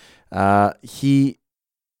congressman, he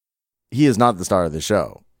is not the star of the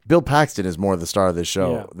show. Bill Paxton is more the star of this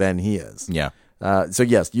show Yeah. than he is. Yeah. So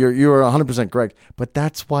yes, you're 100% correct. But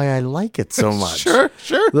that's why I like it so much. Sure.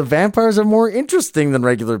 The vampires are more interesting than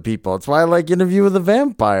regular people. It's why I like Interview with a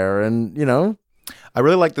Vampire, and I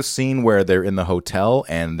really like the scene where they're in the hotel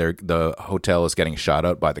and the hotel is getting shot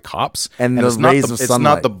out by the cops. And the it's not rays the, of it's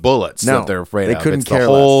sunlight. not the bullets No, that they're afraid they of. couldn't It's care the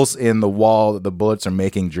less. holes in the wall that the bullets are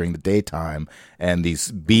making during the daytime and these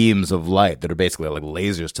beams of light that are basically like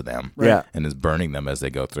lasers to them. Right. Yeah. And is burning them as they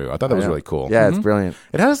go through. I thought that was really cool. Yeah, it's brilliant.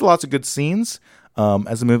 It has lots of good scenes.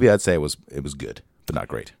 As a movie, I'd say it was good, but not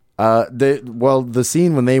great. The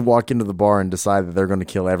scene when they walk into the bar and decide that they're going to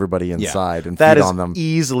kill everybody inside and That feed is on them.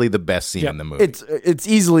 easily the best scene in the movie. It's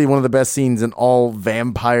easily one of the best scenes in all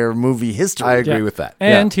vampire movie history. I agree with that.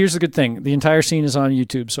 And here's the good thing. The entire scene is on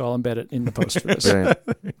YouTube, so I'll embed it in the post for this. Brilliant.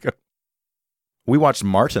 We watched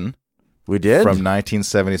Martin. We did. From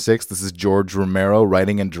 1976, this is George Romero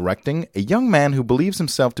writing and directing. A young man who believes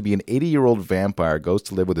himself to be an 80-year-old vampire goes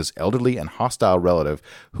to live with his elderly and hostile relative,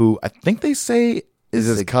 who I think they say is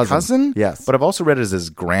his a cousin. Yes. But I've also read it as his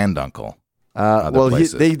granduncle.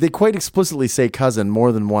 They quite explicitly say cousin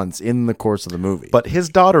more than once in the course of the movie. But his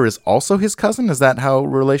daughter is also his cousin? Is that how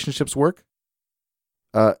relationships work?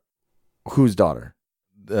 Whose daughter?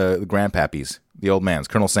 The grandpappy's, the old man's,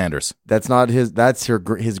 Colonel Sanders. That's not his. That's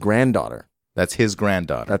his granddaughter. That's his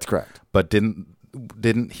granddaughter. That's correct. But didn't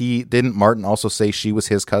Martin also say she was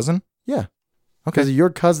his cousin? Yeah. Okay. Because your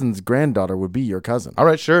cousin's granddaughter would be your cousin. All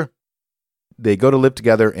right, sure. They go to live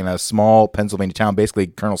together in a small Pennsylvania town. Basically,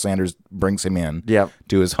 Colonel Sanders brings him in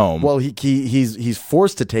to his home. Well, he's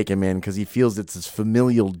forced to take him in because he feels it's his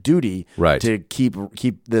familial duty to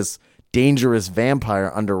keep this dangerous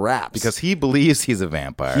vampire under wraps. Because he believes he's a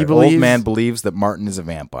vampire. Old man believes that Martin is a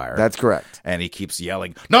vampire. That's correct. And he keeps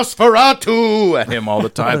yelling, Nosferatu! at him all the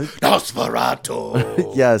time.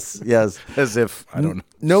 Nosferatu! Yes. As if, I don't know.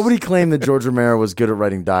 Nobody claimed that George Romero was good at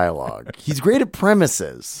writing dialogue. He's great at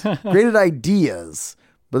premises, great at ideas,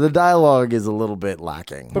 but the dialogue is a little bit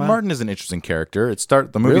lacking. But Martin is an interesting character.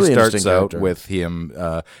 The movie Really starts interesting out character. with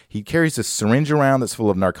him. He carries a syringe around that's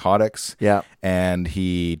full of narcotics. Yeah. And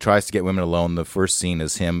he tries to get women alone. The first scene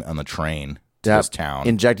is him on the train to this town.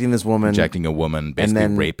 Injecting this woman. Injecting a woman, basically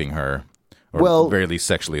then- raping her. or Well- at the very least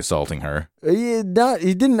sexually assaulting her. He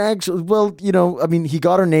didn't actually. Well, I mean, he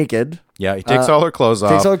got her naked. Yeah, he takes all her clothes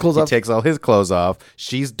off. takes all her clothes he off. takes all his clothes off.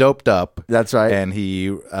 She's doped up. That's right. And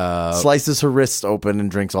he, Slices her wrists open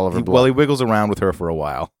and drinks all of her blood. well, he wiggles around with her for a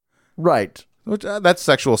while. Right. Which, that's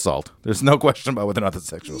sexual assault. There's no question about whether or not that's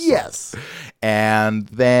sexual assault. Yes. And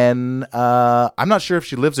then I'm not sure if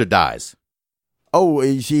she lives or dies. Oh,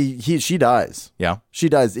 she dies. Yeah. She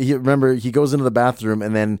dies. Remember, he goes into the bathroom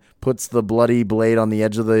and then puts the bloody blade on the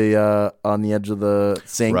edge of the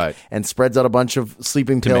sink, Right. and spreads out a bunch of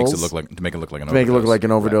sleeping To pills make it look like an to make overdose. it look like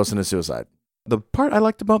an Right. overdose and a suicide. The part I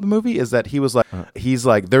liked about the movie is that he's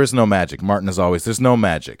like, there's no magic. Martin is always, there's no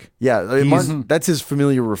magic. Yeah, Martin, that's his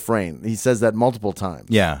familiar refrain. He says that multiple times.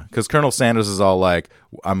 Yeah, because Colonel Sanders is all like,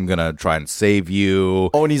 I'm going to try and save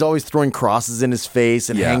you. Oh, and he's always throwing crosses in his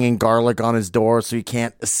face and Yeah. hanging garlic on his door so he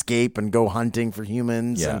can't escape and go hunting for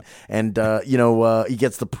humans. Yeah. And he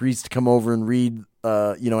gets the priest to come over and read,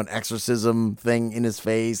 an exorcism thing in his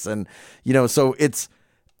face. And, so it's,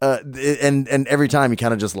 and every time he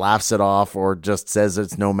kind of just laughs it off or just says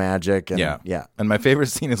it's no magic. And, Yeah. And my favorite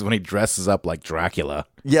scene is when he dresses up like Dracula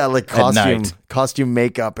Yeah, like At night. costume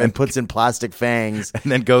makeup and puts in plastic fangs.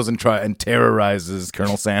 and then goes and terrorizes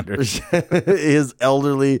Colonel Sanders. His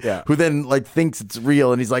elderly, who then thinks it's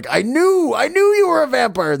real, and he's like, I knew you were a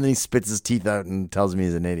vampire, and then he spits his teeth out and tells me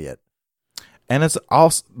he's an idiot. And it's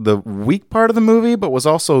also the weak part of the movie, but was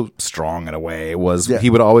also strong in a way, was he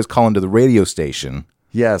would always call into the radio station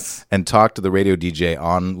Yes. and talk to the radio DJ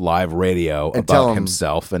on live radio And tell about him-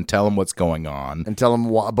 himself and tell him what's going on. And tell him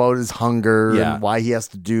about his hunger Yeah. and why he has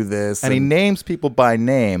to do this. And he names people by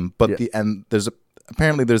name, but Yeah.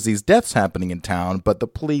 apparently there's these deaths happening in town, but the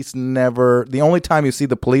police never. The only time you see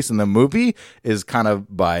the police in the movie is kind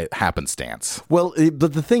of by happenstance. Well,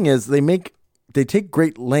 but the thing is, they take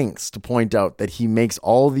great lengths to point out that he makes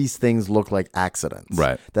all these things look like accidents.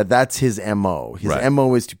 Right. That's his MO. His Right.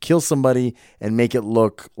 MO is to kill somebody and make it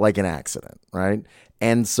look like an accident, right?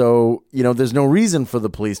 And so, there's no reason for the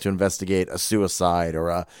police to investigate a suicide or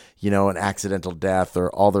an accidental death or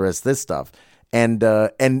all the rest of this stuff. And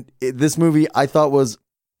this movie I thought was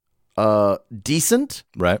decent,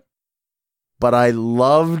 Right. but I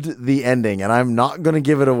loved the ending, and I'm not going to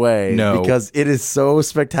give it away because it is so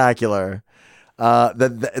spectacular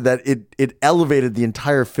that it elevated the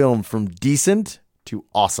entire film from decent to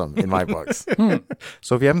awesome in my books.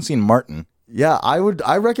 So if you haven't seen Martin, Yeah, I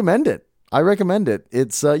recommend it.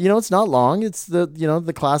 It's it's not long. It's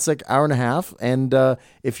the classic hour and a half, and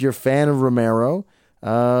if you're a fan of Romero,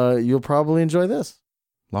 you'll probably enjoy this.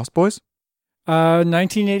 Lost Boys.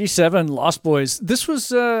 1987, Lost Boys. This was,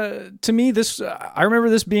 to me, I remember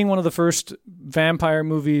this being one of the first vampire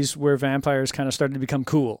movies where vampires kind of started to become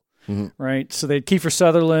cool. Right, so they had Kiefer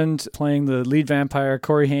Sutherland playing the lead vampire,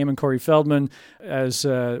 Corey Haim and Corey Feldman as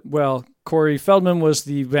Corey Feldman was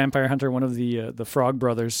the vampire hunter, one of the Frog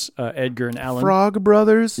brothers, Edgar and Alan. Frog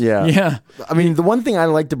Brothers. Yeah. I mean, the one thing I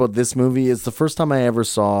liked about this movie is the first time I ever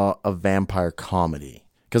saw a vampire comedy.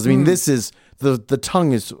 Because, this is, the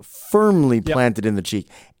tongue is firmly planted in the cheek.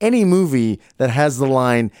 Any movie that has the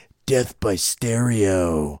line, death by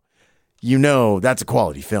stereo, that's a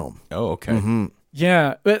quality film. Oh, okay.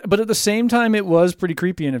 Yeah, but at the same time, it was pretty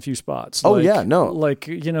creepy in a few spots. Oh, yeah, no. Like,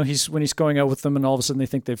 he's going out with them and all of a sudden they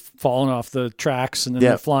think they've fallen off the tracks and then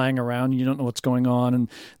they're flying around and you don't know what's going on. And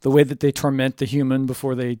the way that they torment the human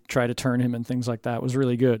before they try to turn him and things like that was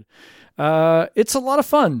really good. It's a lot of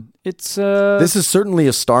fun. It's This is certainly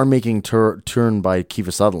a star-making turn by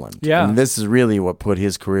Kiefer Sutherland. Yeah. And this is really what put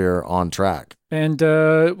his career on track. And,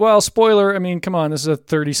 spoiler, I mean, come on, this is a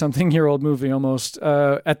 30-something-year-old movie almost.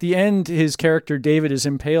 At the end, his character, David, is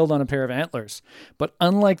impaled on a pair of antlers. But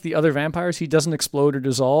unlike the other vampires, he doesn't explode or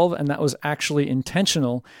dissolve, and that was actually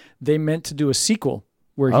intentional. They meant to do a sequel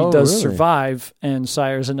where he does really? survive and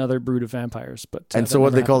sires another brood of vampires. But And so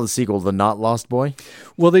what they call the sequel, The Not Lost Boy?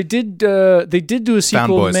 Well, they did do a sequel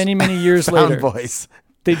Boys. many, many years Found later. Boys.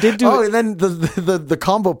 They did do Oh, and then the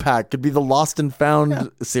combo pack could be the Lost and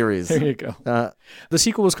Found series. There you go. The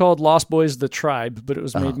sequel was called Lost Boys: The Tribe, but it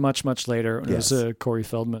was made much, much later. It was a Corey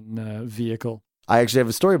Feldman vehicle. I actually have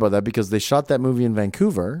a story about that because they shot that movie in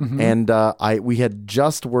Vancouver, and we had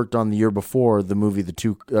just worked on the year before the movie, the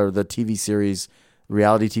TV series,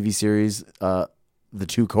 reality TV series, The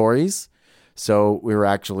Two Coreys. So we were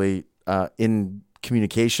actually in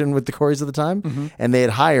communication with the Coreys at the time. Mm-hmm. And they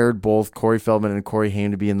had hired both Corey Feldman and Corey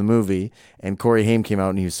Haim to be in the movie. And Corey Haim came out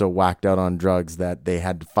and he was so whacked out on drugs that they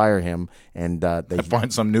had to fire him. And they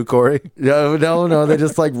Find some new Corey. no, they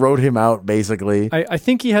just like wrote him out basically. I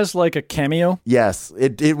think he has like a cameo. Yes,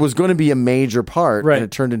 it was going to be a major part, Right. and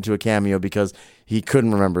it turned into a cameo because he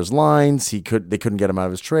couldn't remember his lines. They couldn't get him out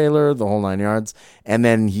of his trailer, the whole 9 yards. And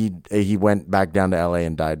then he went back down to L.A.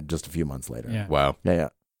 and died just a few months later. Yeah. Wow. Yeah.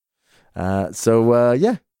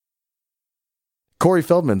 Corey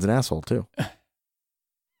Feldman's an asshole too.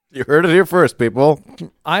 You heard it here first, people.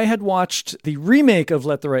 I had watched the remake of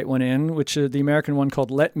Let the Right One In, which the American one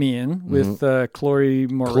called Let Me In with Chloe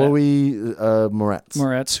Moretz,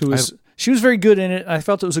 who was she was very good in it. I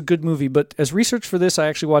felt it was a good movie, but as research for this, I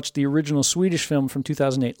actually watched the original Swedish film from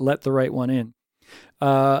 2008, Let the Right One In.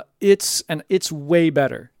 It's way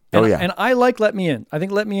better. And, and I like Let Me In. I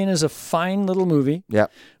think Let Me In is a fine little movie. Yeah.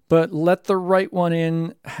 But Let the Right One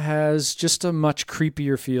In has just a much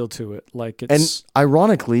creepier feel to it. Like it's And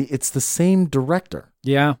ironically, it's the same director.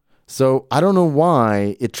 yeah. So I don't know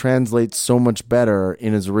why it translates so much better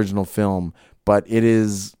in his original film, but it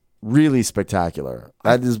is really spectacular.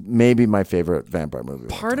 That is maybe my favorite vampire movie.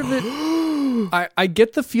 Part of it, I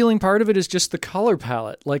get the feeling part of it is just the color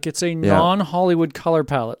palette. Like it's a non-Hollywood color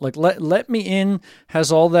palette. Like Let Me In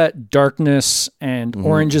has all that darkness and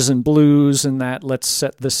oranges and blues and that let's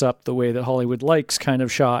set this up the way that Hollywood likes kind of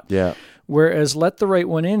shot. Yeah. Whereas Let the Right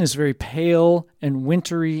One In is very pale and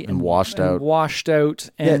wintry and washed out.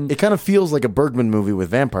 And it kind of feels like a Bergman movie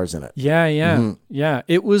with vampires in it. Yeah.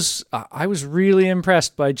 It was. I was really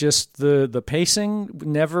impressed by just the pacing.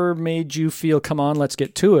 Never made you feel, come on, let's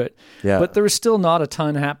get to it. Yeah. But there was still not a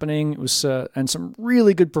ton happening. It was and some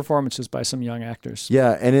really good performances by some young actors.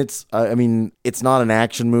 Yeah, and it's. It's not an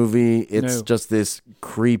action movie. It's No. just this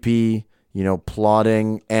creepy,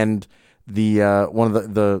 plotting, and the one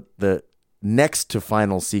of the next to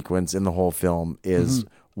final sequence in the whole film is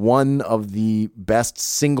one of the best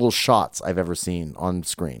single shots I've ever seen on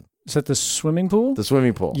screen. Is that the swimming pool? The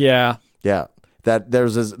swimming pool. Yeah. Yeah. That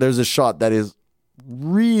there's a shot that is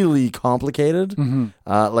really complicated.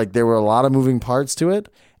 Like there were a lot of moving parts to it.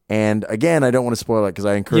 And again, I don't want to spoil it because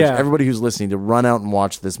I encourage everybody who's listening to run out and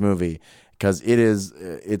watch this movie because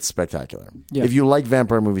it's spectacular. Yeah. If you like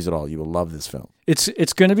vampire movies at all, you will love this film. It's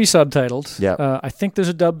going to be subtitled. Yeah. I think there's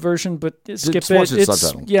a dub version, but skip Just watch it. it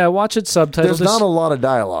subtitled. Yeah, watch it subtitled. There's not a lot of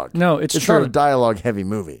dialogue. No, it's not true. a dialogue heavy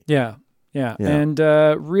movie. Yeah. And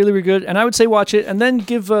really, really good. And I would say watch it and then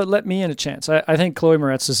give Let Me In a chance. I think Chloe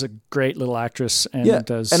Moretz is a great little actress and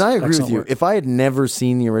does and I agree with excellent you. work. If I had never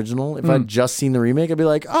seen the original, if I'd just seen the remake, I'd be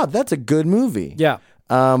like, oh, that's a good movie. Yeah.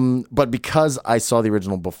 But because I saw the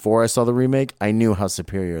original before I saw the remake, I knew how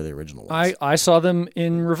superior the original was. I saw them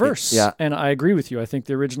in reverse. Yeah. And I agree with you. I think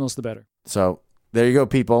the original's the better. So there you go,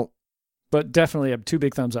 people. But definitely have 2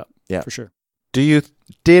 big thumbs up. Yeah. For sure.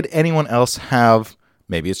 Did anyone else have,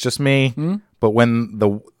 maybe it's just me, but when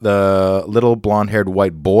the little blonde-haired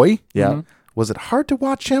white boy, was it hard to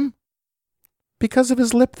watch him because of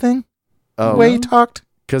his lip thing? Oh, the way he talked?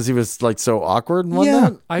 Because he was like so awkward and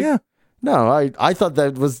whatnot? Yeah. No, I thought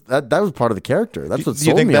that was part of the character. That's what Do you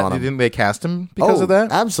sold think me that, on do you him. think they cast him because Oh, of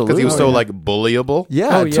that? absolutely. Because he was Oh, so yeah. like bullyable?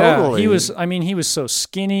 Yeah, Oh, yeah. totally. He was so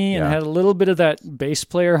skinny and Yeah. had a little bit of that bass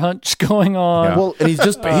player hunch going on. Yeah. Well, and he's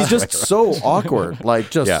just so awkward.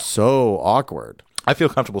 Like so awkward. I feel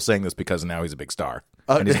comfortable saying this because now he's a big star.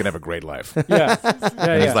 And he's going to have a great life. Yeah.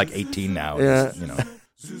 And he's like 18 now. Yeah. You know.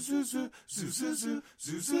 It's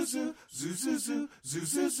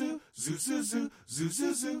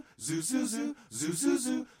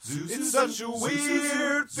such a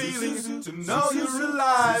weird feeling to know you're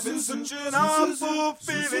alive. It's such an awful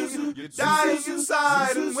feeling. You're dying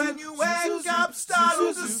inside, and when you wake up,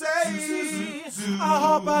 startled to say, I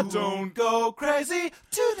hope I don't go crazy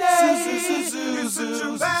today. It's such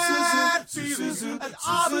a bad feeling, an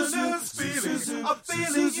ominous feeling, a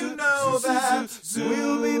feeling you know that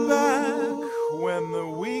we'll be back when the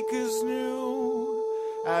week is new.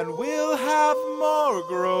 And we'll have more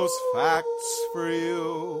gross facts for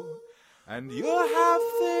you. And you'll have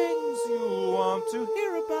things you want to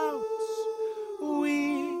hear about.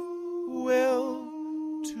 We will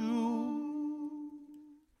too.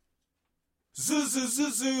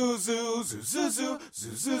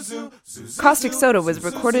 Caustic Soda was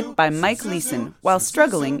recorded by Mike Leeson while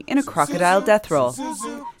struggling in a crocodile death roll.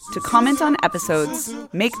 To comment on episodes,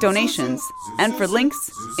 make donations, and for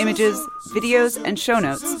links, images, videos, and show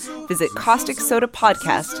notes, visit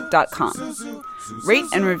causticsodapodcast.com. Rate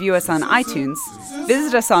and review us on iTunes.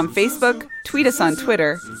 Visit us on Facebook. Tweet us on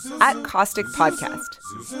Twitter @Caustic Podcast.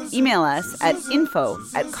 Email us at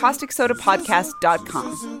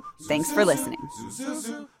info@causticsodapodcast.com. Thanks for listening.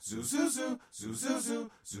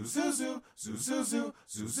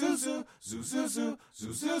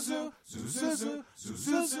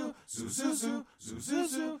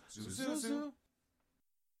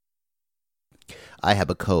 I have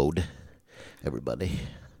a code, everybody.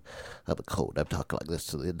 I have a code. I'm talking like this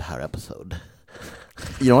to the entire episode.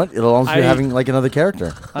 You know what? It'll almost be having like another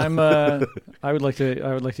character. I would like to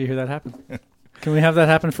hear that happen. Can we have that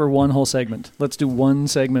happen for one whole segment? Let's do one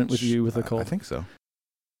segment with you with a cold. I think so.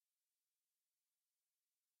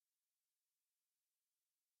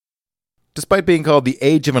 Despite being called the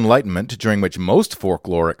Age of Enlightenment, during which most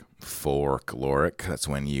folkloric, that's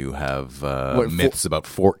when you have myths about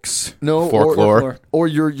forks. No, folklore. Or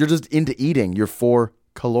you're just into eating. You're for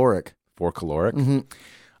caloric. Mm-hmm.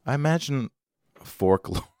 I imagine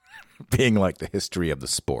folklore being like the history of the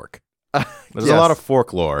spork. There's a lot of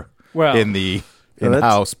folklore in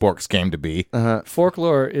how sporks came to be.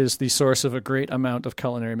 Folklore is the source of a great amount of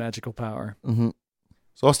culinary magical power. Mm-hmm.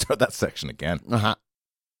 So I'll start that section again.